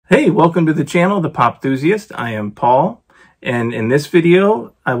Hey, welcome to the channel, The Pop Enthusiast. I am Paul, and in this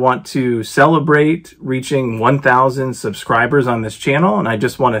video, I want to celebrate reaching 1,000 subscribers on this channel, and I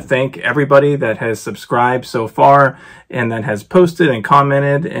just want to thank everybody that has subscribed so far and that has posted and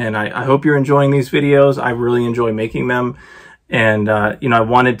commented, and I hope you're enjoying these videos. I really enjoy making them, and I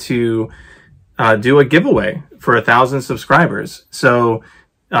wanted to do a giveaway for 1,000 subscribers. So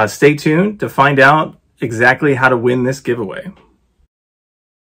stay tuned to find out exactly how to win this giveaway.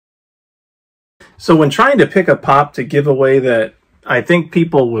 So when trying to pick a pop to give away that I think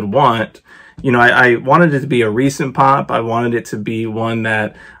people would want, I wanted it to be a recent pop. I wanted it to be one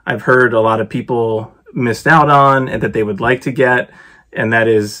that I've heard a lot of people missed out on and that they would like to get, and that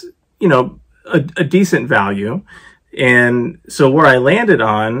is, a decent value. And so where I landed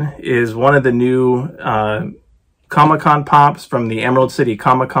on is one of the new Comic-Con pops from the Emerald City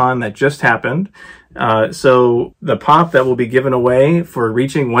Comic-Con that just happened. So the pop that will be given away for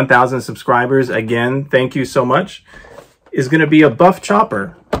reaching 1,000 subscribers, again, thank you so much, is going to be a Buff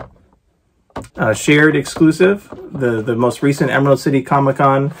Chopper. Shared exclusive, the most recent Emerald City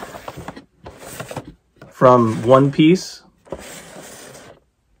Comic-Con from One Piece.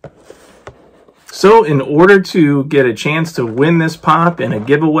 So in order to get a chance to win this pop in a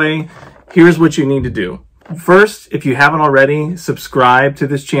giveaway, here's what you need to do. First, if you haven't already, subscribe to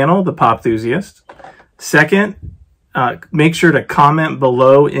this channel, The Pop Enthusiast. Second, make sure to comment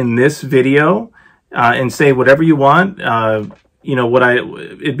below in this video and say whatever you want.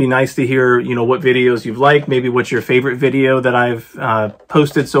 It'd be nice to hear, what videos you've liked, maybe what's your favorite video that I've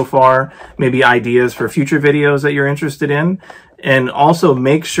posted so far, maybe ideas for future videos that you're interested in. And also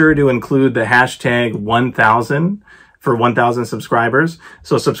make sure to include the hashtag 1,000 for 1,000 subscribers.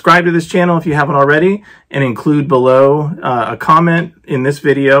 So subscribe to this channel if you haven't already, and include below a comment in this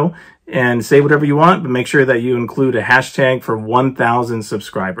video and say whatever you want, but make sure that you include a hashtag for 1,000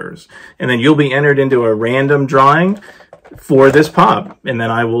 subscribers. And then you'll be entered into a random drawing for this pop, and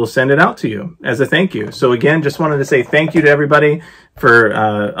then I will send it out to you as a thank you. So again, just wanted to say thank you to everybody for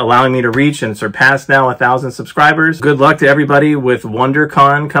allowing me to reach and surpass now 1,000 subscribers. Good luck to everybody with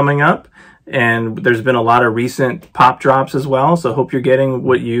WonderCon coming up. And there's been a lot of recent pop drops as well. So hope you're getting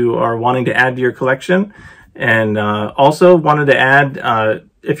what you are wanting to add to your collection. And also wanted to add,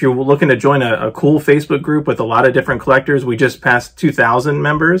 if you're looking to join a cool Facebook group with a lot of different collectors, we just passed 2,000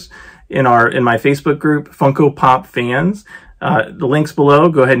 members in my Facebook group, Funko Pop Fans. The link's below.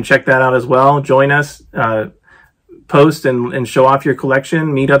 Go ahead and check that out as well. Join us, post and show off your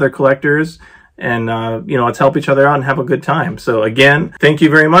collection, meet other collectors, and let's help each other out and have a good time. So again, thank you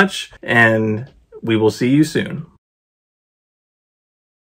very much, and we will see you soon.